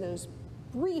experience in those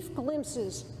brief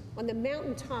glimpses on the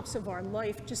mountaintops of our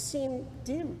life just seem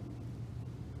dim,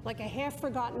 like a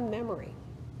half-forgotten memory.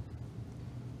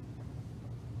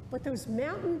 But those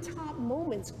mountaintop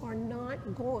moments are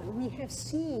not gone. We have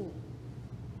seen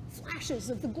flashes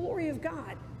of the glory of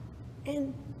God,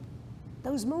 and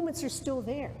those moments are still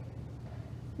there.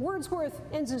 Wordsworth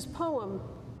ends his poem,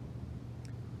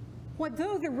 "What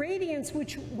though the radiance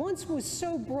which once was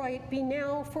so bright be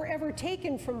now forever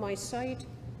taken from my sight,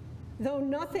 though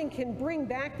nothing can bring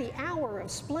back the hour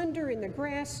of splendor in the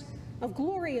grass, of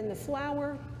glory in the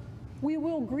flower, we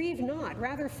will grieve not,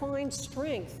 rather find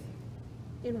strength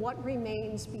in what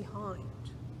remains behind."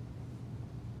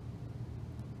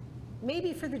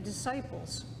 Maybe for the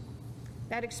disciples,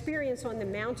 That experience on the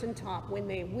mountaintop when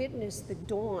they witnessed the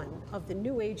dawn of the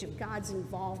new age of God's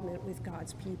involvement with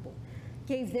God's people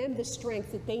gave them the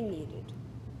strength that they needed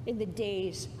in the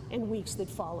days and weeks that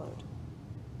followed.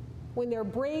 When their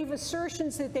brave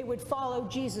assertions that they would follow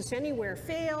Jesus anywhere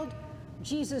failed,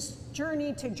 Jesus'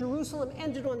 journey to Jerusalem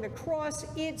ended on the cross,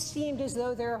 it seemed as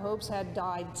though their hopes had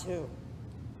died too.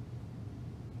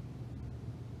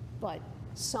 But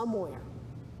somewhere,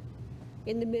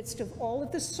 in the midst of all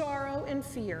of the sorrow and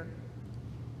fear,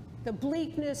 the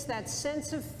bleakness, that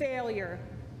sense of failure,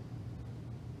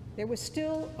 there was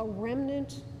still a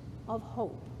remnant of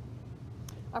hope,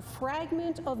 a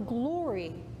fragment of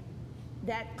glory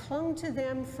that clung to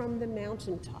them from the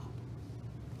mountaintop.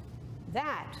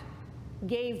 That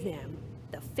gave them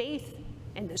the faith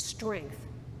and the strength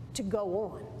to go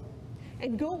on.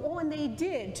 And go on they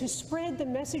did to spread the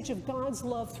message of God's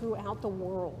love throughout the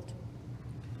world.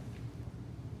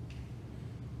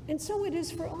 And so it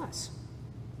is for us.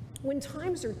 When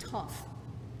times are tough,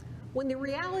 when the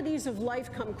realities of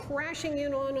life come crashing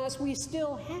in on us, we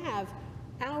still have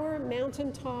our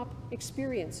mountaintop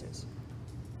experiences.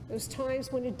 Those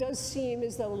times when it does seem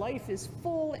as though life is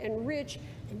full and rich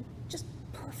and just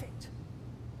perfect,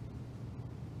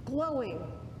 glowing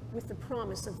with the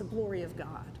promise of the glory of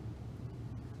God.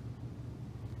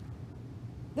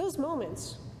 Those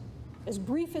moments, as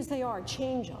brief as they are,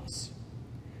 change us.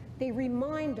 They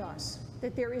remind us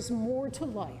that there is more to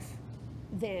life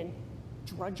than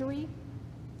drudgery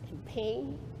and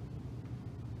pain.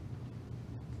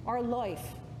 Our life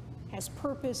has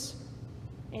purpose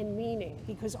and meaning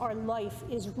because our life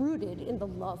is rooted in the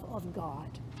love of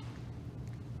God.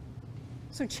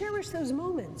 So cherish those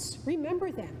moments,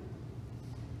 remember them,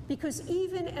 because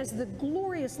even as the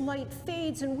glorious light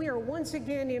fades and we are once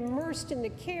again immersed in the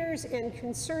cares and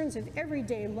concerns of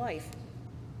everyday life,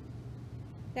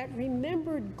 that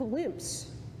remembered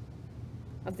glimpse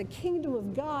of the kingdom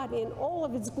of God in all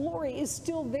of its glory is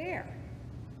still there.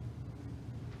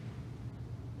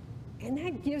 And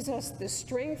that gives us the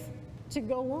strength to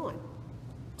go on,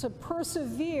 to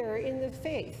persevere in the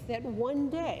faith that one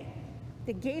day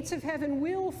the gates of heaven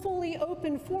will fully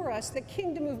open for us, the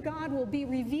kingdom of God will be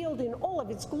revealed in all of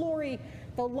its glory,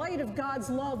 the light of God's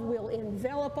love will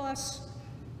envelop us,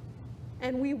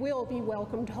 and we will be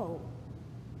welcomed home.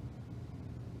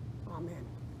 Amen.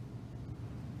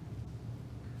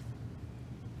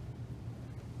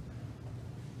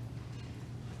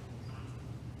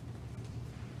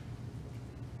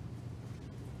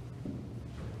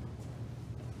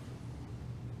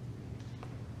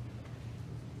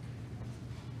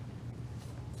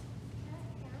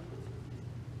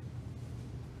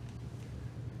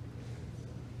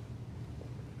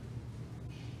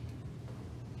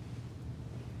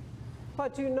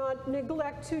 But do not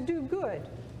neglect to do good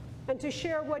and to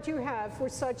share what you have, for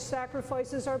such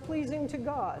sacrifices are pleasing to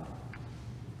God.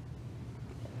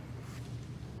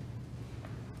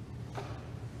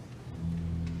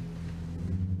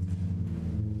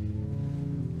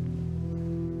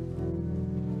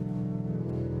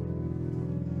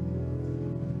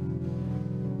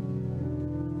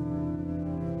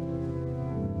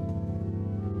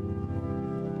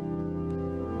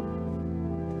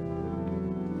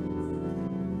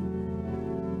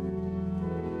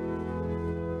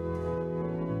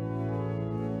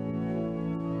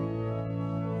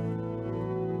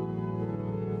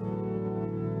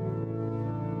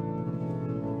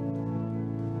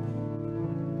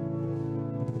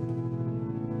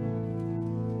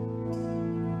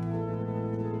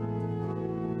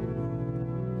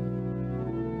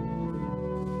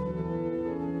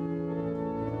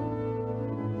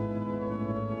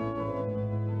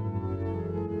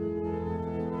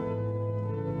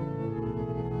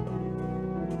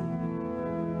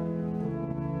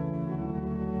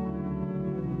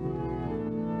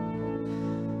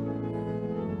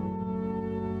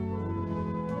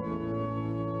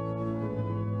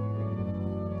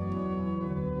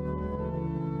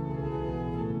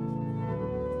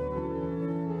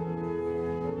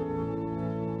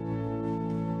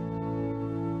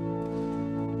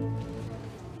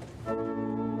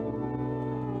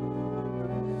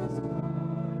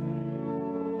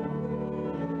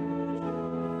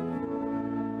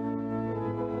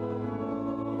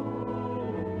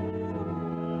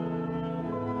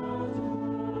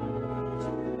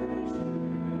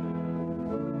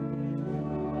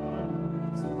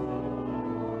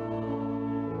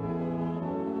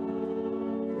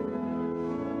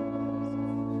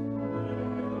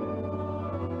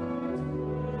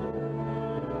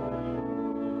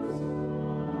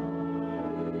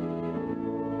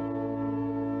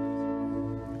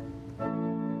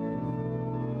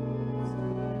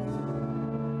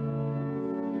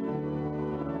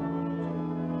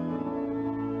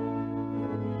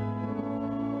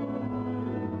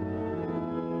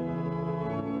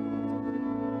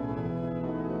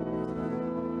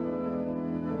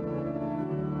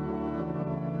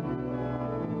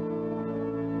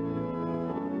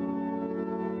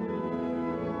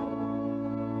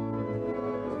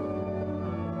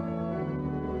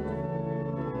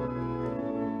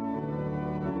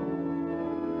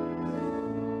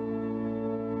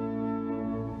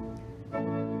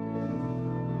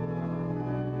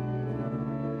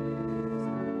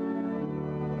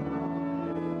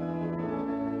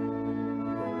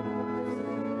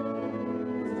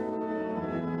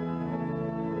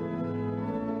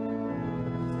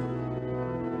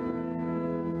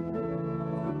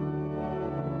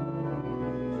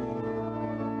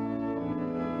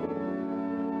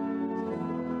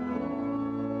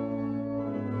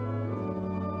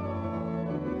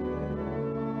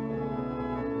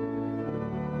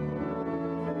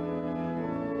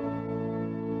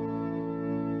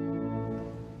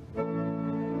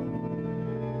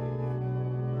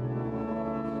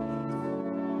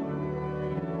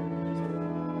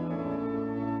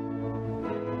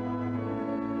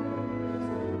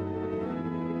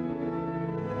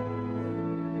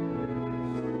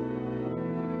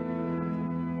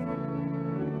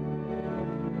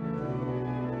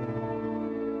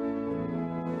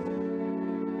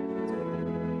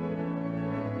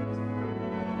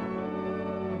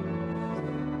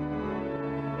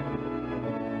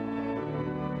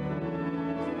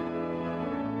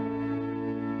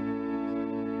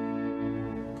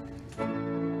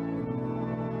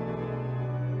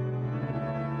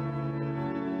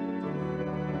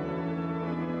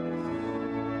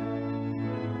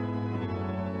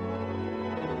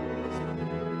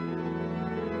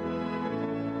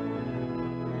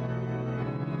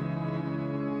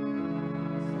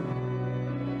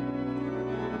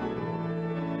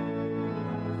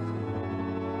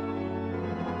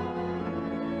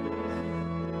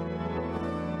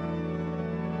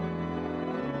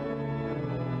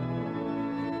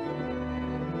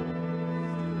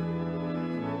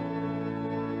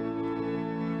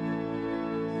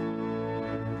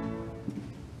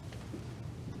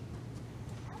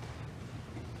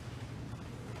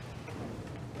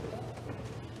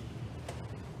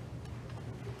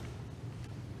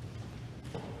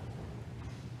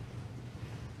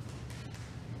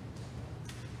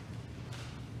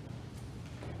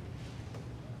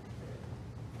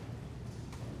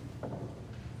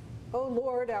 O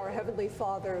Lord, our heavenly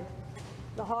Father,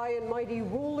 the high and mighty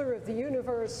ruler of the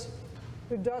universe,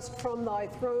 who dost from thy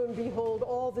throne behold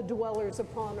all the dwellers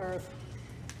upon earth,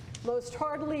 most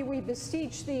heartily we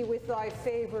beseech thee with thy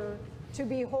favor to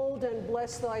behold and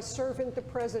bless thy servant, the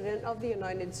President of the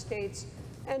United States,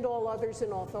 and all others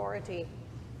in authority,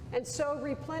 and so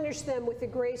replenish them with the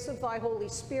grace of thy Holy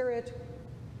Spirit,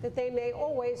 that they may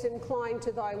always incline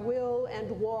to thy will and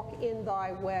walk in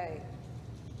thy way.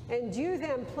 Endue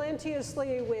them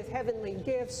plenteously with heavenly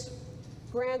gifts,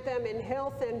 grant them in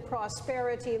health and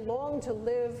prosperity long to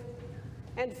live,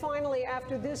 and finally,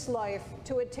 after this life,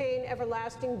 to attain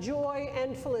everlasting joy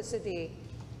and felicity.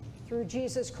 Through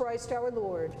Jesus Christ our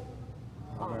Lord.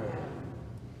 Amen.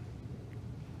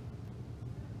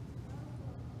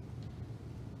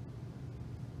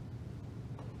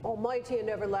 Almighty and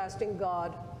everlasting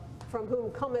God, from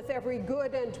whom cometh every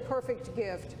good and perfect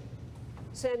gift,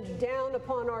 send down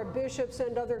upon our bishops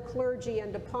and other clergy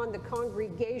and upon the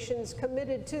congregations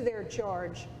committed to their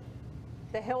charge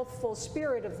the healthful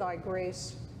spirit of thy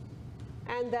grace,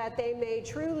 and that they may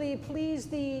truly please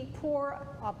thee, pour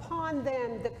upon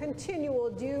them the continual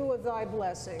dew of thy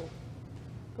blessing.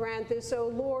 Grant this, O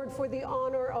Lord, for the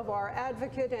honor of our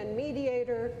advocate and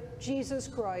mediator, Jesus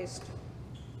Christ.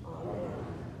 Amen.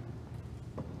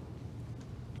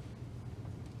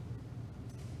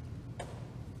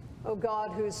 O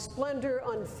God, whose splendor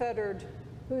unfettered,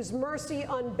 whose mercy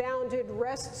unbounded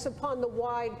rests upon the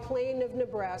wide plain of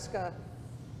Nebraska,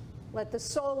 let the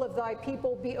soul of thy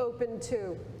people be open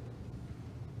too.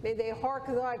 May they hark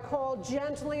thy call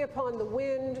gently upon the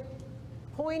wind,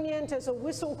 poignant as a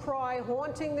whistle cry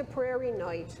haunting the prairie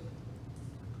night.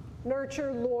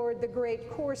 Nurture, Lord, the great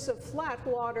course of flat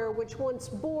water which once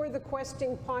bore the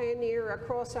questing pioneer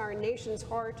across our nation's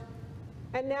heart,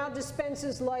 and now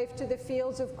dispenses life to the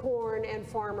fields of corn and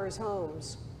farmers'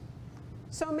 homes.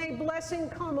 So may blessing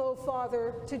come, O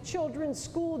Father, to children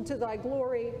schooled to thy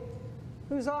glory,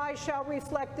 whose eyes shall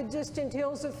reflect the distant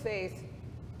hills of faith.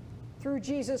 Through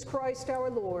Jesus Christ our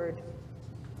Lord.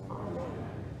 Amen.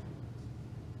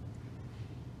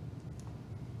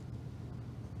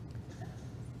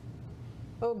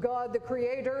 O God, the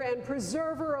creator and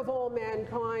preserver of all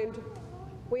mankind,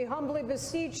 we humbly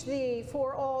beseech thee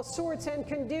for all sorts and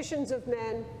conditions of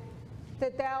men,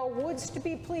 that thou wouldst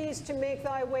be pleased to make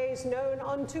thy ways known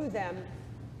unto them,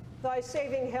 thy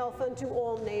saving health unto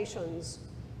all nations.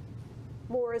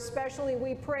 More especially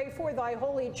we pray for thy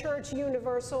holy church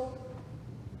universal,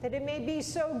 that it may be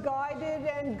so guided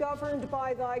and governed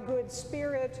by thy good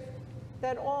spirit,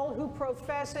 that all who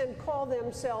profess and call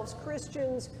themselves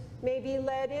Christians may be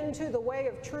led into the way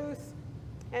of truth,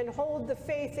 and hold the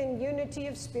faith in unity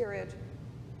of spirit,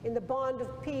 in the bond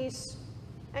of peace,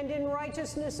 and in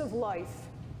righteousness of life.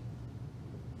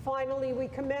 Finally, we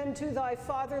commend to thy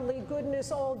fatherly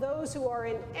goodness all those who are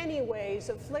in any ways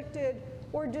afflicted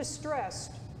or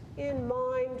distressed in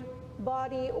mind,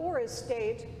 body, or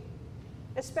estate,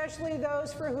 especially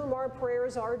those for whom our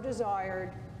prayers are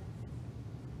desired.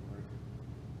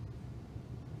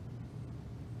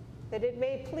 That it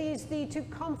may please thee to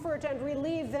comfort and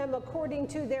relieve them according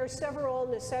to their several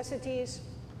necessities,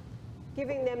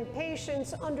 giving them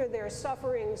patience under their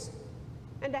sufferings,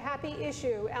 and a happy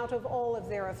issue out of all of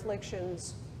their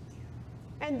afflictions.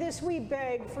 And this we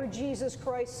beg for Jesus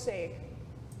Christ's sake.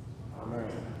 Amen.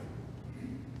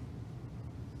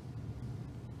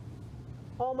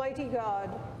 Almighty God,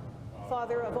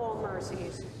 Father of all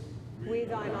mercies, we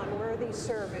thine unworthy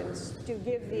servants do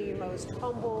give thee most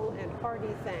humble and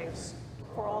hearty thanks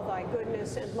for all thy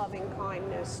goodness and loving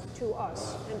kindness to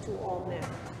us and to all men.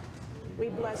 We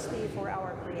bless thee for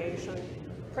our creation,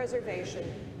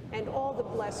 preservation, and all the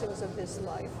blessings of this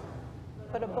life,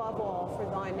 but above all for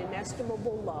thine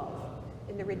inestimable love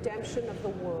in the redemption of the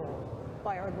world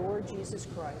by our Lord Jesus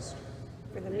Christ,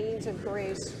 for the means of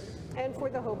grace and for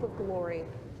the hope of glory.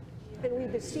 And we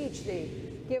beseech thee,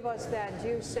 give us that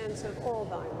due sense of all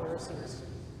thy mercies,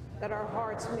 that our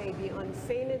hearts may be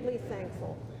unfeignedly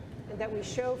thankful, and that we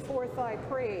show forth thy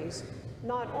praise,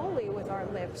 not only with our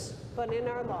lips, but in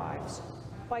our lives,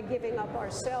 by giving up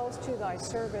ourselves to thy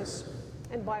service,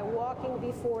 and by walking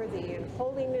before thee in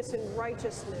holiness and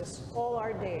righteousness all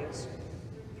our days,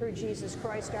 through Jesus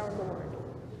Christ our Lord,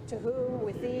 to whom,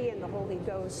 with thee and the Holy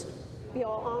Ghost, be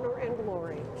all honor and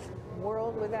glory,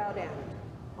 world without end.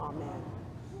 Amen.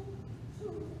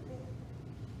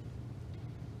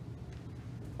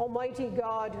 Almighty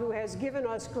God, who has given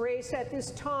us grace at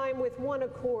this time with one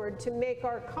accord to make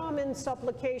our common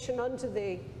supplication unto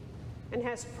thee, and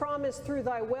hast promised through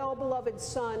thy well-beloved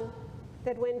Son,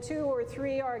 that when 2 or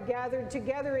 3 are gathered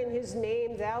together in his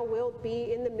name, thou wilt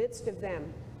be in the midst of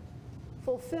them.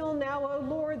 Fulfill now, O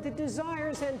Lord, the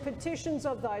desires and petitions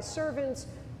of thy servants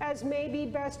as may be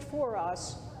best for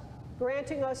us,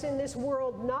 granting us in this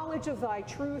world knowledge of thy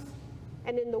truth,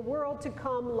 and in the world to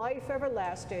come life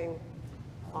everlasting.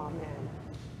 Amen.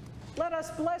 Let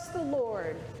us bless the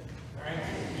Lord. Thanks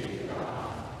be to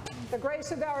God. The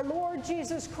grace of our Lord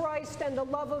Jesus Christ and the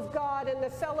love of God and the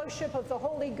fellowship of the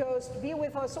Holy Ghost be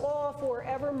with us all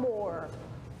forevermore.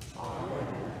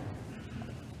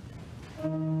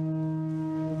 Amen.